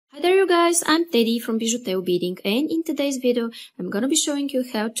Hi there you guys, I'm Teddy from BijuTeo Beading, and in today's video I'm gonna be showing you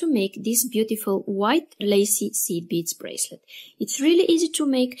how to make this beautiful white lacy seed beads bracelet. It's really easy to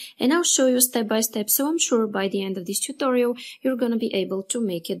make and I'll show you step by step, so I'm sure by the end of this tutorial you're gonna be able to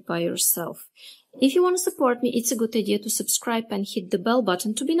make it by yourself. If you want to support me, it's a good idea to subscribe and hit the bell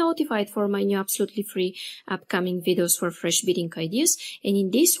button to be notified for my new absolutely free upcoming videos for fresh beading ideas. And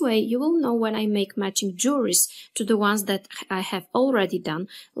in this way, you will know when I make matching jewelries to the ones that I have already done,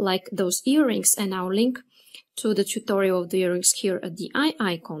 like those earrings, and I'll link to the tutorial of the earrings here at the eye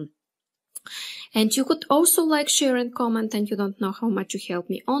icon. And you could also like, share and comment, and you don't know how much you help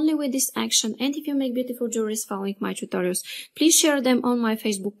me only with this action. And if you make beautiful jewelries following my tutorials, please share them on my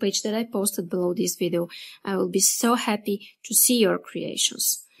Facebook page that I posted below this video. I will be so happy to see your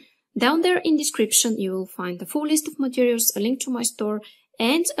creations. Down there in description you will find a full list of materials, a link to my store,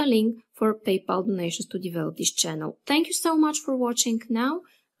 and a link for PayPal donations to develop this channel. Thank you so much for watching. Now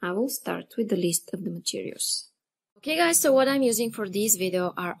I will start with the list of the materials. Okay guys, so what I'm using for this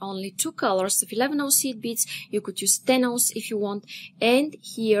video are only two colors of 11/0 seed beads. You could use 10/0 if you want. And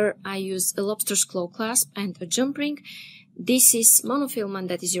here I use a lobster's claw clasp and a jump ring. This is monofilament,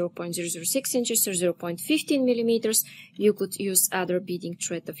 that is 0.006 inches or 0.15 millimeters. You could use other beading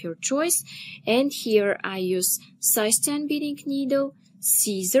thread of your choice. And here I use size 10 beading needle,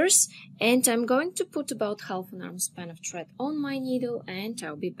 scissors, and I'm going to put about half an arm span of thread on my needle, and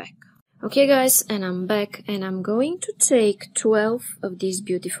I'll be back. Okay guys, and I'm back, and I'm going to take 12 of these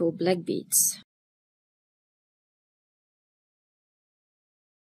beautiful black beads.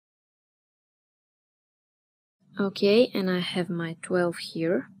 Okay, and I have my 12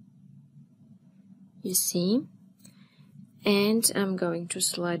 here, you see, and I'm going to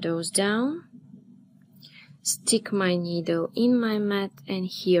slide those down, stick my needle in my mat, and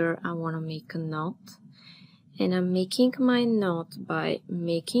here I want to make a knot. And I'm making my knot by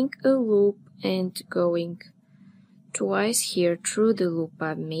making a loop and going twice here through the loop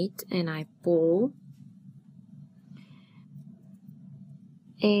I've made, and I pull.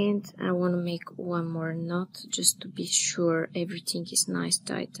 And I want to make one more knot just to be sure everything is nice,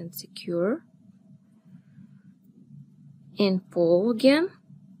 tight and secure. And pull again.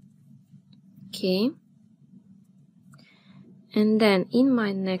 Okay. And then in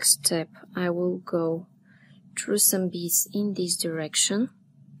my next step I will go through some beads in this direction,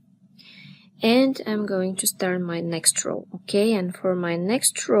 and I'm going to start my next row. Okay, and for my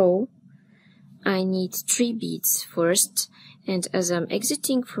next row I need 3 beads first, and as I'm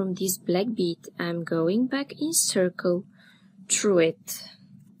exiting from this black bead I'm going back in circle through it.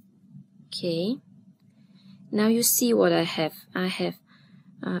 Okay, now you see what I have. I have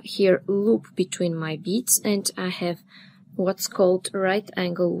here loop between my beads, and I have what's called right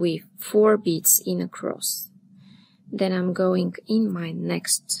angle weave, 4 beads in a cross. Then I'm going in my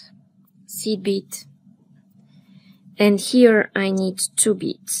next seed bead, and here I need 2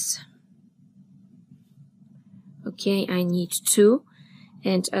 beads. Okay, I need 2,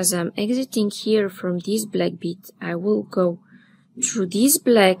 and as I'm exiting here from this black bead I will go through this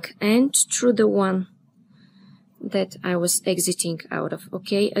black and through the one that I was exiting out of.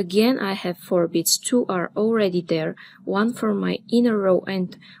 Okay, again I have 4 beads, 2 are already there, 1 from my inner row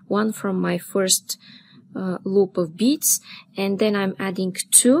and 1 from my first loop of beads, and then I'm adding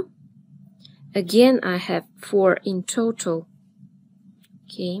 2. Again I have 4 in total.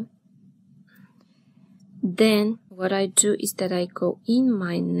 Okay, then what I do is that I go in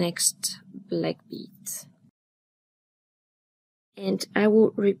my next black bead, and I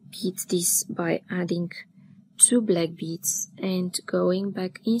will repeat this by adding 2 black beads and going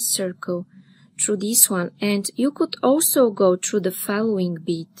back in circle through this one. And you could also go through the following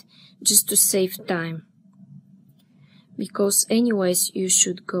bead just to save time, because anyways you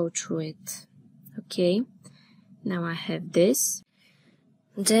should go through it. Okay, now I have this.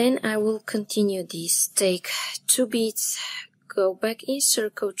 Then I will continue this, take 2 beads, go back in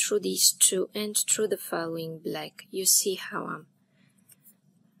circle through these 2 and through the following black. You see how I'm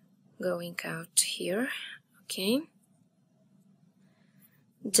going out here. Okay,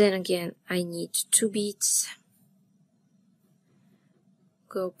 then again I need 2 beads,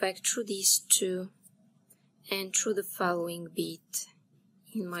 go back through these 2 and through the following bead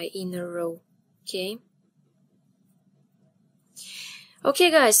in my inner row. Okay,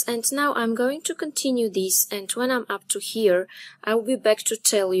 guys, and now I'm going to continue this, and when I'm up to here I will be back to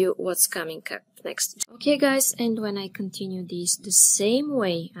tell you what's coming up next. Okay guys, and when I continue this the same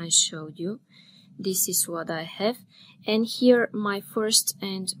way I showed you, this is what I have, and here my first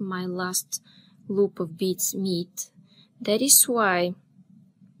and my last loop of beads meet. That is why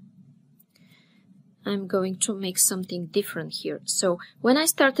I'm going to make something different here. So when I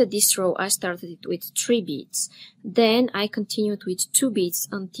started this row, I started it with 3 beads. Then I continued with 2 beads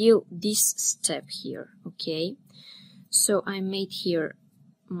until this step here, okay? So I made here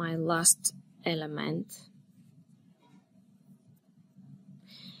my last element.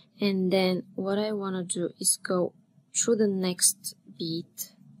 And then what I want to do is go through the next bead.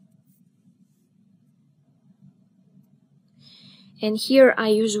 And here I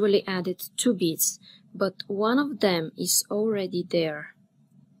usually added 2 beads, but one of them is already there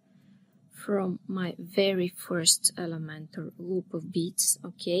from my very first element or loop of beads,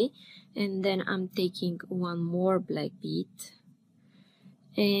 okay? And then I'm taking one more black bead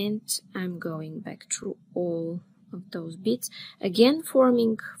and I'm going back through all of those beads, again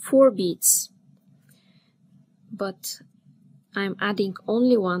forming 4 beads, but I'm adding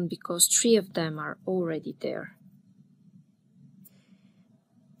only 1 because 3 of them are already there.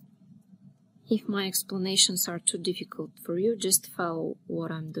 If my explanations are too difficult for you, just follow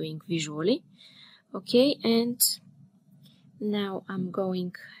what I'm doing visually. Okay, and now I'm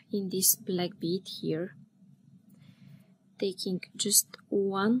going in this black bead here, taking just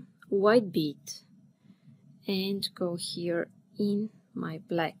 1 white bead and go here in my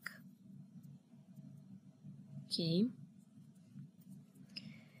black. Okay.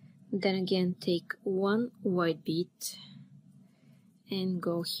 Then again take 1 white bead and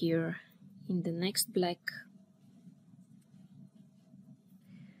go here in the next black.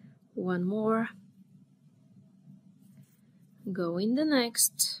 1 more, go in the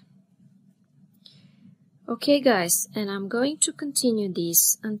next. Okay guys, and I'm going to continue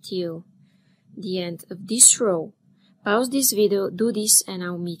this until the end of this row. Pause this video, do this, and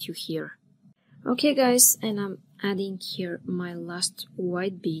I'll meet you here. Okay guys, and I'm adding here my last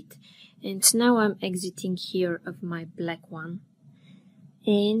white bead, and now I'm exiting here of my black one.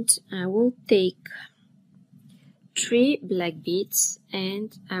 And I will take 3 black beads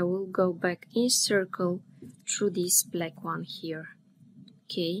and I will go back in circle through this black one here.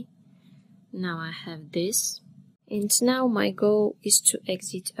 Okay, now I have this, and now my goal is to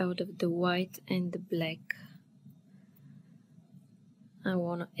exit out of the white and the black. I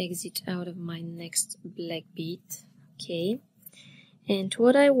want to exit out of my next black bead. Okay, and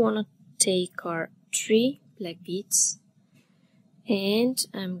what I want to take are 3 black beads. And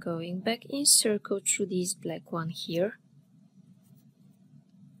I'm going back in circle through this black one here.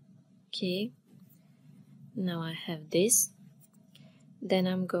 Okay, now I have this. Then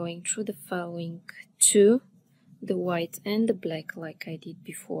I'm going through the following 2, the white and the black, like I did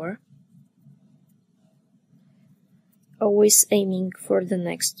before. Always aiming for the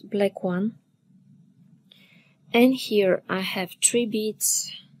next black one. And here I have 3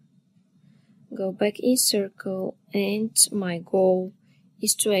 beads. Go back in circle, and my goal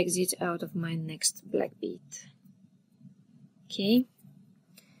is to exit out of my next black bead. Okay,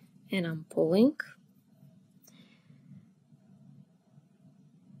 and I'm pulling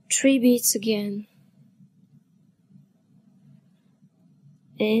 3 beads again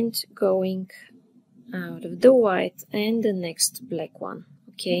and going out of the white and the next black one.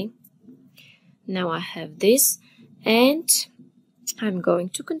 Okay, now I have this, and I'm going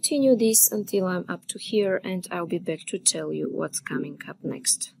to continue this until I'm up to here, and I'll be back to tell you what's coming up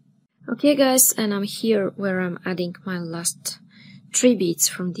next. Okay guys, and I'm here where I'm adding my last 3 beads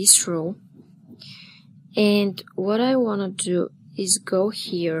from this row, and what I want to do is go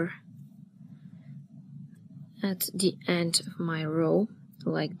here at the end of my row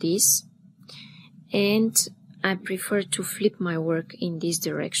like this, and I prefer to flip my work in this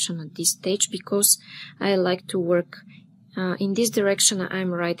direction at this stage because I like to work in this direction.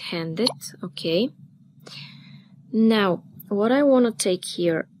 I'm right-handed. Okay, now what I want to take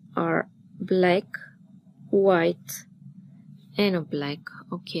here are black, white and a black.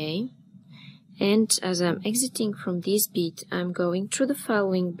 Okay, and as I'm exiting from this bead, I'm going through the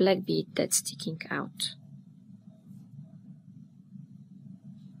following black bead that's sticking out.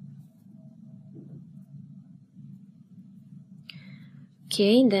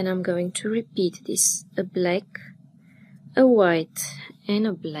 Okay, then I'm going to repeat this, a black, a white and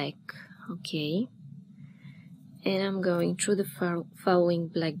a black. Okay, and I'm going through the following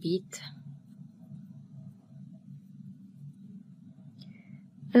black bead,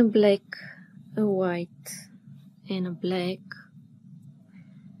 a black, a white and a black,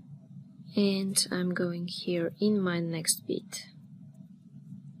 and I'm going here in my next bead.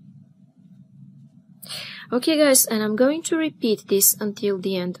 Okay guys, and I'm going to repeat this until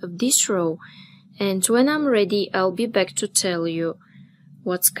the end of this row, and when I'm ready I'll be back to tell you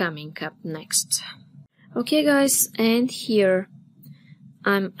what's coming up next. Okay guys, and here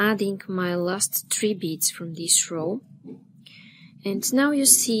I'm adding my last 3 beads from this row. And now you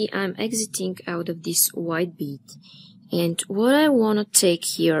see I'm exiting out of this white bead. And what I want to take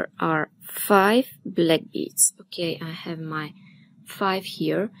here are 5 black beads. Okay, I have my 5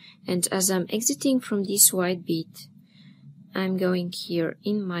 here. And as I'm exiting from this white bead, I'm going here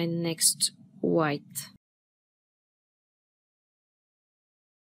in my next white.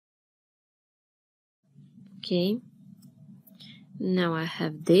 Okay, now I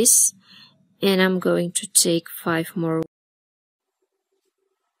have this, and I'm going to take 5 more.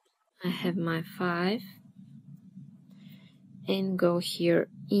 I have my 5 and go here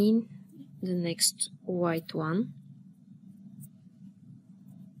in the next white one.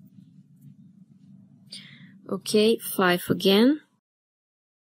 Okay, 5 again.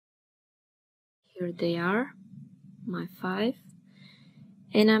 Here they are, my 5,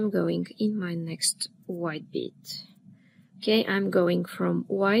 and I'm going in my next white bead. Okay, I'm going from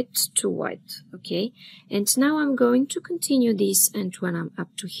white to white. Okay, and now I'm going to continue this, and when I'm up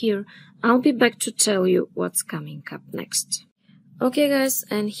to here, I'll be back to tell you what's coming up next. Okay guys,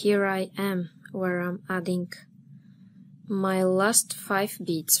 and here I am where I'm adding my last 5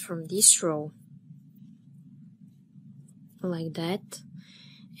 beads from this row, like that.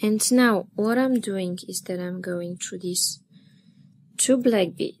 And now what I'm doing is that I'm going through these 2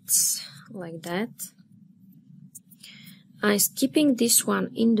 black beads, like that. I'm skipping this one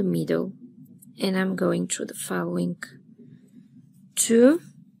in the middle, and I'm going through the following 2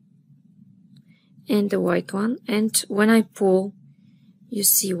 and the white one, and when I pull, you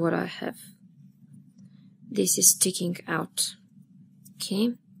see what I have. This is sticking out.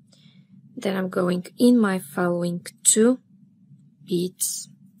 Okay, then I'm going in my following 2 beads,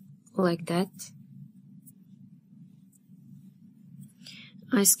 like that.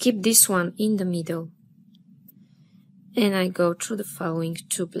 I skip this one in the middle, and I go through the following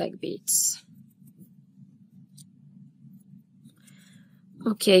 2 black beads.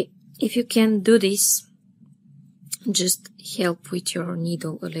 Okay, if you can do this, just help with your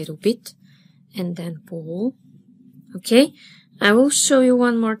needle a little bit and then pull. Okay, I will show you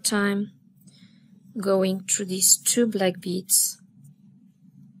one more time, going through these 2 black beads,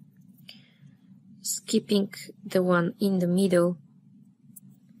 skipping the one in the middle,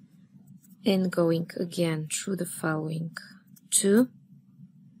 and going again through the following 2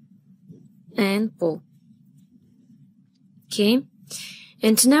 and pull. Okay,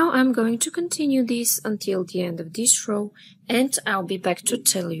 and now I'm going to continue this until the end of this row, and I'll be back to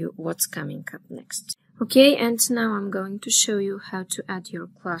tell you what's coming up next. Okay, and now I'm going to show you how to add your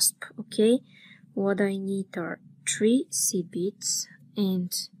clasp. Okay, what I need are 3 seed beads,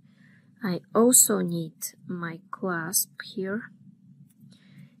 and I also need my clasp here.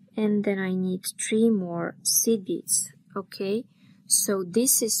 And then I need 3 more seed beads. Okay, so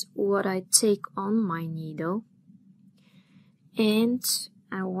this is what I take on my needle, and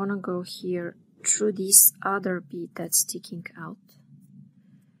I want to go here through this other bead that's sticking out.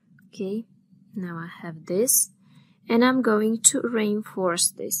 Okay, now I have this, and I'm going to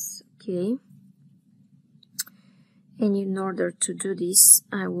reinforce this. Okay, and in order to do this,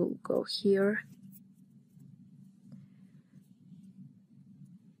 I will go here.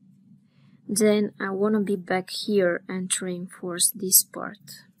 Then I want to be back here and reinforce this part.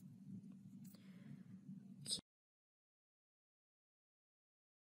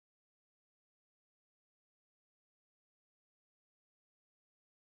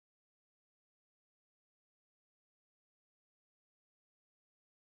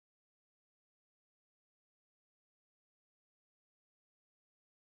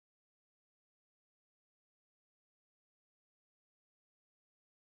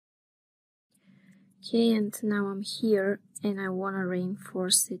 Okay, and now I'm here and I want to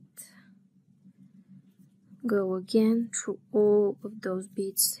reinforce it. Go again through all of those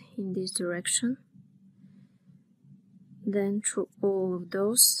beads in this direction, then through all of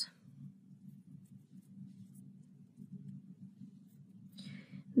those,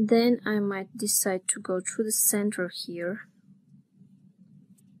 then I might decide to go through the center here,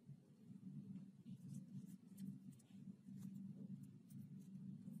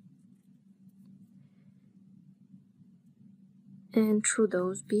 and through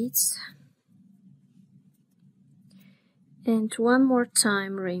those beads, and one more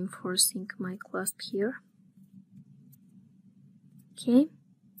time reinforcing my clasp here. Okay,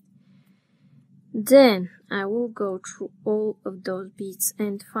 then I will go through all of those beads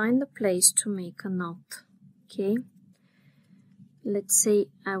and find a place to make a knot. Okay, let's say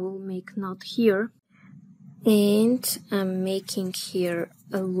I will make knot here, and I'm making here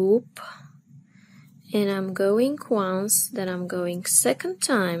a loop, and I'm going once, then I'm going second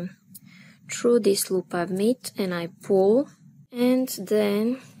time through this loop I've made, and I pull, and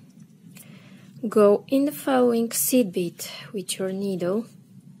then go in the following seed bead with your needle,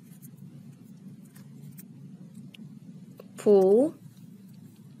 pull,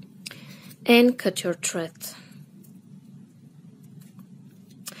 and cut your thread.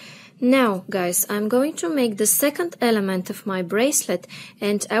 Now guys, I'm going to make the second element of my bracelet,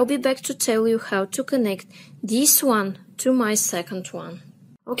 and I'll be back to tell you how to connect this one to my second one.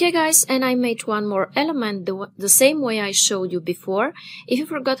 Okay guys, and I made one more element the same way I showed you before. If you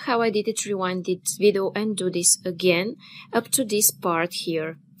forgot how I did it, rewind this video and do this again up to this part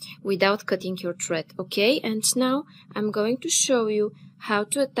here without cutting your thread, okay? And now I'm going to show you how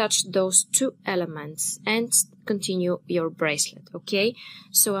to attach those two elements and continue your bracelet, okay?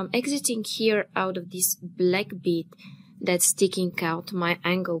 So I'm exiting here out of this black bead that's sticking out, my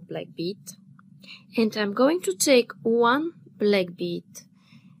angle black bead, and I'm going to take one black bead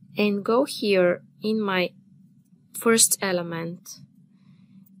and go here in my first element,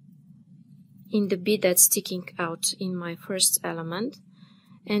 in the bead that's sticking out in my first element,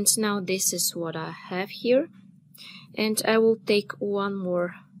 and now this is what I have here. And I will take one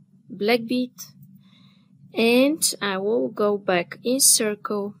more black bead and I will go back in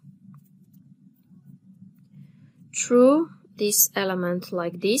circle through this element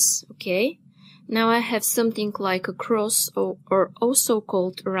like this, okay? Now I have something like a cross, or also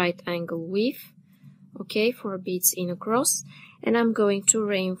called right angle weave, okay, 4 beads in a cross, and I'm going to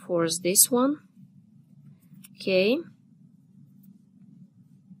reinforce this one, okay?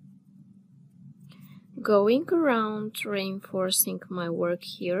 Going around, reinforcing my work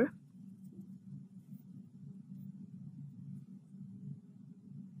here.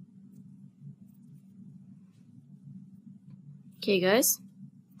 Okay guys,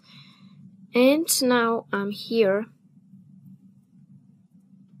 and now I'm here.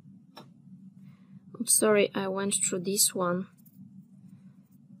 I'm sorry I went through this one.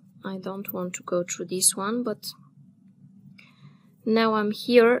 I don't want to go through this one, but now I'm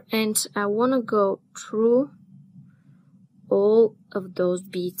here and I want to go through all of those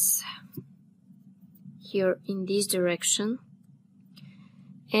beads here in this direction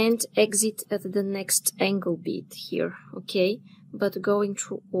and exit at the next angle bead here, okay? But going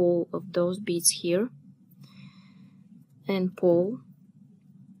through all of those beads here and pull,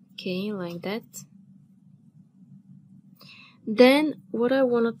 okay, like that. Then what I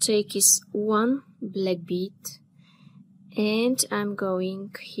want to take is one black bead and I'm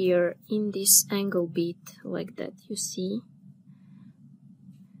going here in this angle bead like that, you see,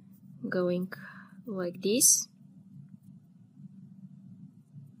 going like this.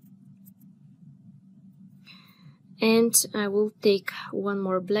 And I will take one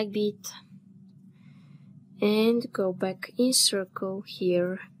more black bead and go back in circle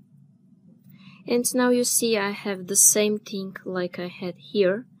here. And now you see I have the same thing like I had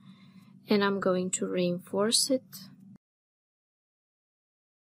here, and I'm going to reinforce it.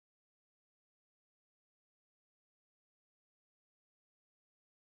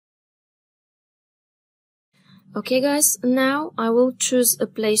 Okay guys, now I will choose a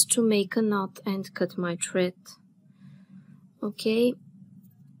place to make a knot and cut my thread. Okay,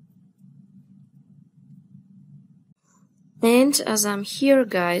 and as I'm here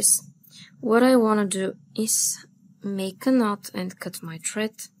guys, what I want to do is make a knot and cut my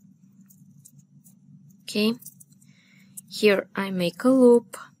thread. Okay, here I make a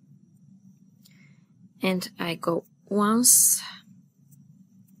loop and I go once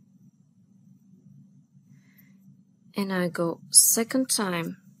and I go second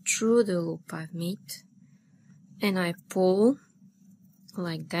time through the loop I've made. And I pull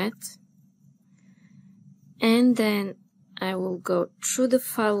like that, and then I will go through the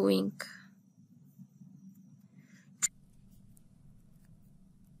following,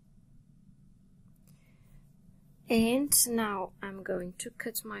 and now I'm going to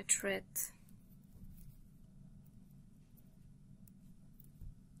cut my thread.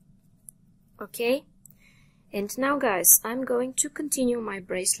 Okay, and now guys, I'm going to continue my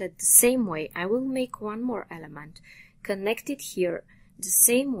bracelet the same way. I will make one more element, connect it here the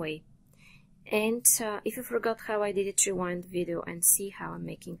same way. And if you forgot how I did it, rewind the video and see how I'm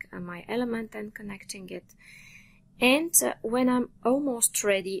making my element and connecting it. And when I'm almost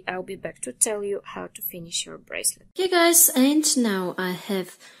ready, I'll be back to tell you how to finish your bracelet. Okay guys, and now I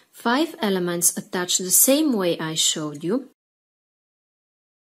have 5 elements attached the same way I showed you.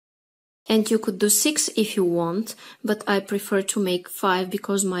 And you could do 6 if you want, but I prefer to make 5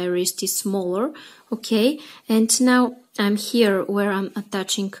 because my wrist is smaller, okay? And now I'm here where I'm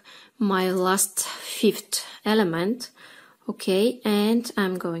attaching my last fifth element. Okay, and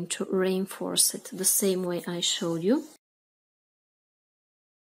I'm going to reinforce it the same way I showed you.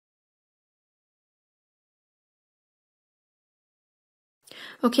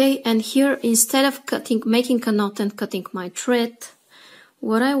 Okay, and here, instead of making a knot and cutting my thread,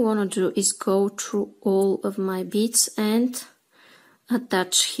 what I want to do is go through all of my beads and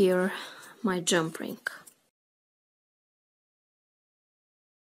attach here my jump ring.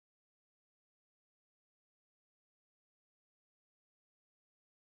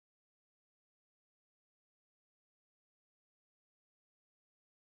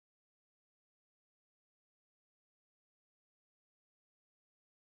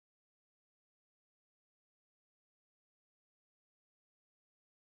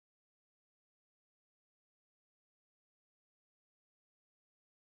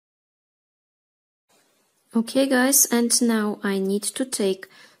 Okay guys, and now I need to take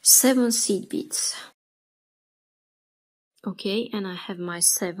 7 seed beads. Okay, and I have my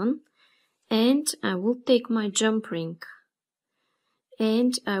 7, and I will take my jump ring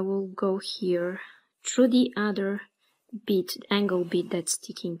and I will go here through the other bead, angle bead that's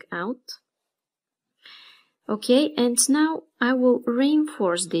sticking out. Okay, and now I will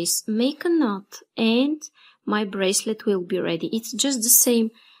reinforce this, make a knot, and my bracelet will be ready. It's just the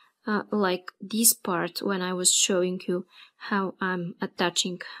same like this part when I was showing you how I'm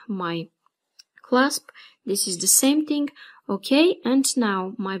attaching my clasp. This is the same thing. Okay, and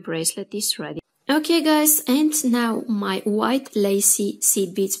now my bracelet is ready. Okay guys, and now my white lacy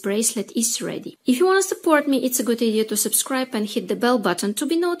seed beads bracelet is ready. If you want to support me, it's a good idea to subscribe and hit the bell button to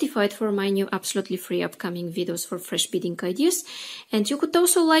be notified for my new absolutely free upcoming videos for fresh beading ideas. And you could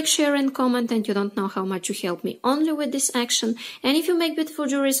also like, share and comment, and you don't know how much you help me only with this action. And if you make beautiful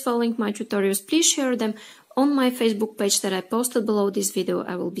jewelries following my tutorials, please share them on my Facebook page that I posted below this video.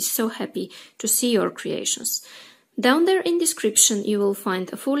 I will be so happy to see your creations. Down there in description you will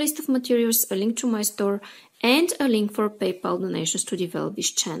find a full list of materials, a link to my store, and a link for PayPal donations to develop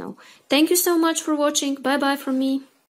this channel. Thank you so much for watching. Bye bye from me.